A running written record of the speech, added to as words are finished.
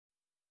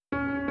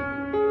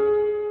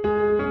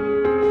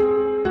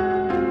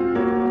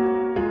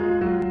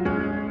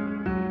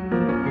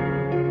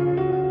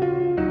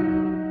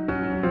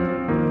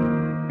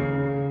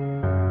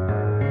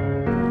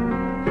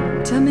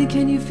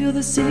can you feel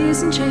the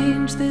season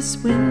change? This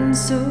wind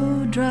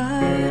so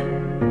dry,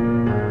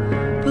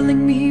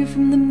 pulling me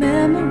from the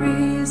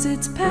memories,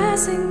 it's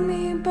passing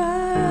me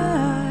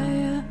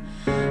by.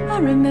 I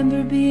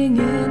remember being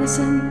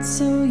innocent,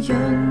 so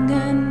young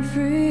and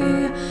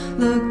free,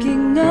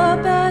 looking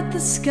up at the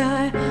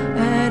sky,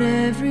 at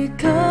every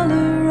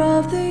color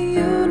of the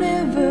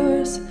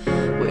universe.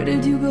 Where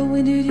did you go?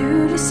 When did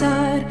you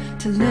decide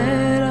to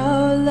let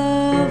our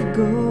love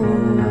go?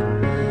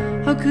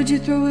 How could you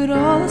throw it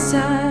all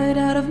aside,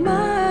 out of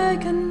my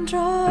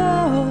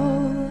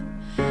control?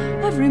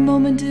 Every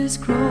moment is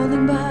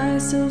crawling by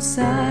so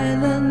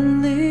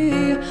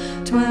silently,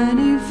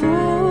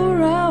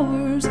 24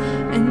 hours,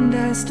 and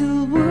I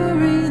still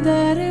worry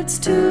that it's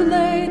too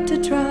late to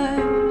try.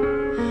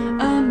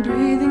 I'm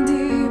breathing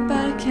deep,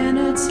 I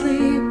cannot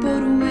sleep,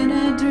 but when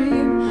I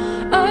dream,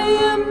 I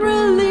am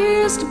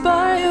released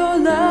by your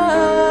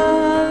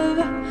love.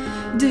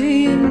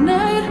 Day and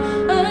night,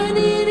 I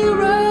need you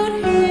right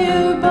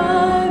here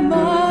by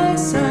my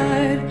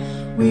side,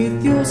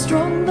 with your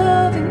strong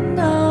loving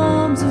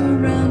arms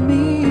around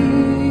me.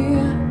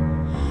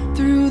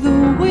 Through the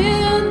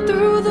wind,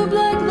 through the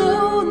black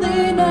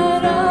lonely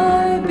night,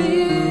 I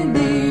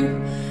believe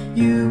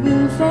you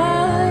will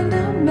find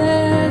a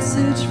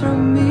message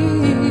from me.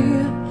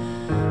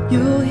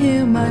 You'll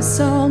hear my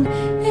song,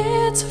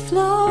 it's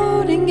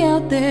floating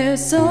out there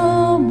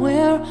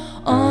somewhere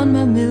on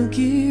my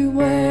Milky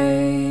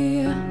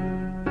Way.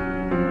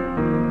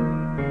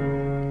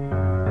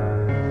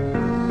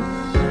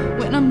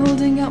 When I'm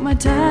holding out my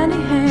tiny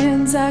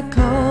hands, I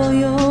call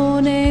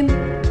your name.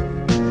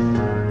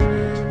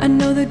 I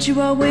know that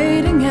you are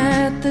waiting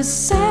at the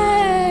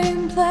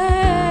same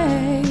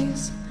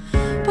place,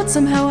 but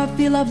somehow I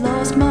feel I've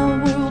lost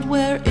my world.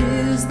 Where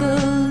is the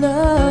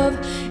love?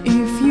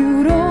 If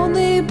you'd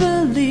only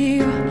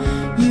believe,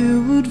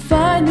 you would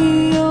find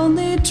the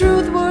only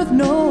truth worth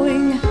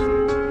knowing.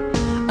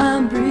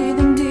 I'm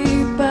breathing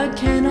deep, I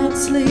cannot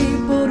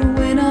sleep, but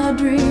when I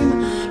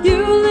dream, you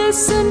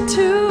listen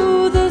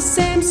to the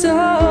same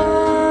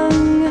song.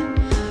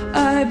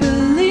 I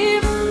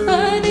believe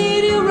I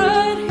need you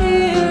right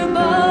here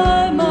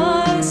by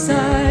my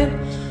side,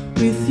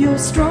 with your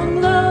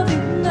strong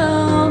loving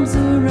arms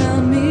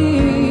around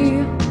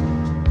me.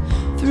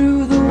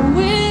 Through the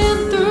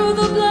wind, through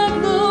the black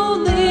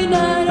lonely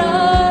night,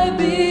 I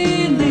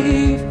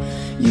believe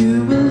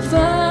you will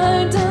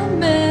find a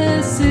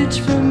message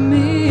from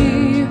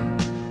me.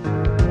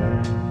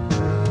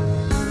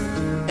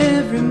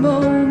 Every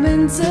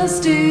moment's a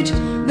stage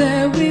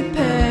that we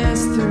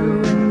pass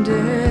through, and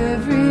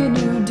every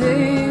new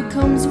day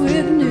comes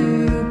with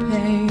new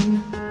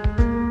pain.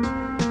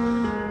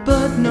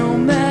 But no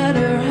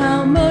matter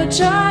how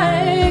much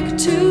I ache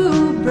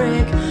to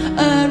break,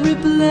 I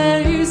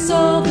replace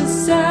all the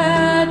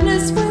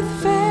sadness with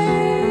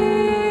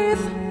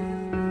faith.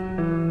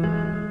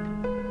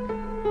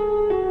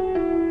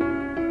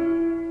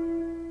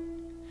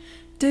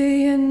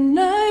 Day and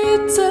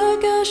night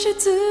探し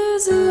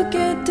続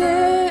けて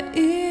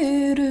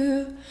い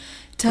る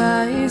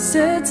大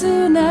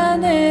切な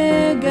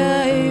願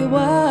い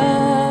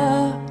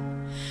は、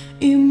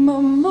今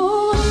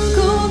も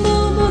こ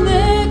の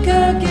胸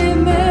駆け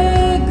巡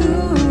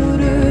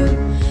る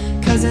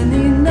風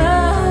に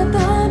なっ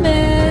た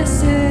メッ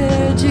セ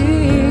ージ。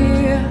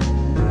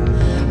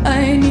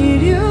 I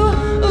need you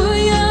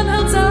우연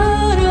한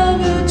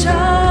사람을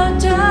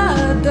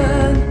찾았던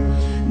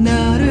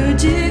나를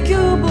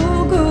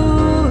지켜보고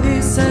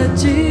있었지.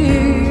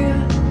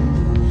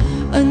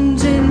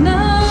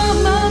 언제나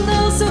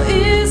만날 수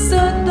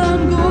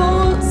있었던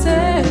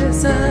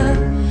곳에서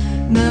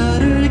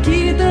너를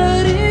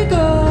기다리고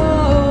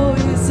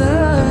있어.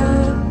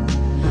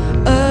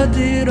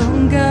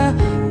 어디론가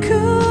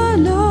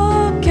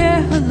그렇게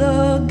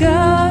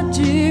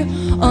흘러가지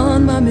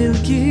on my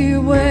Milky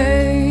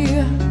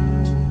Way.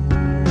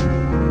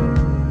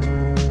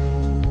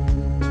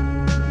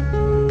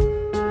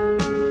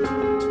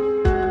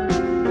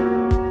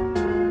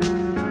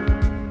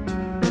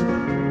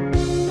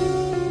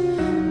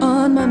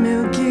 On my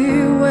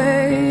Milky Way.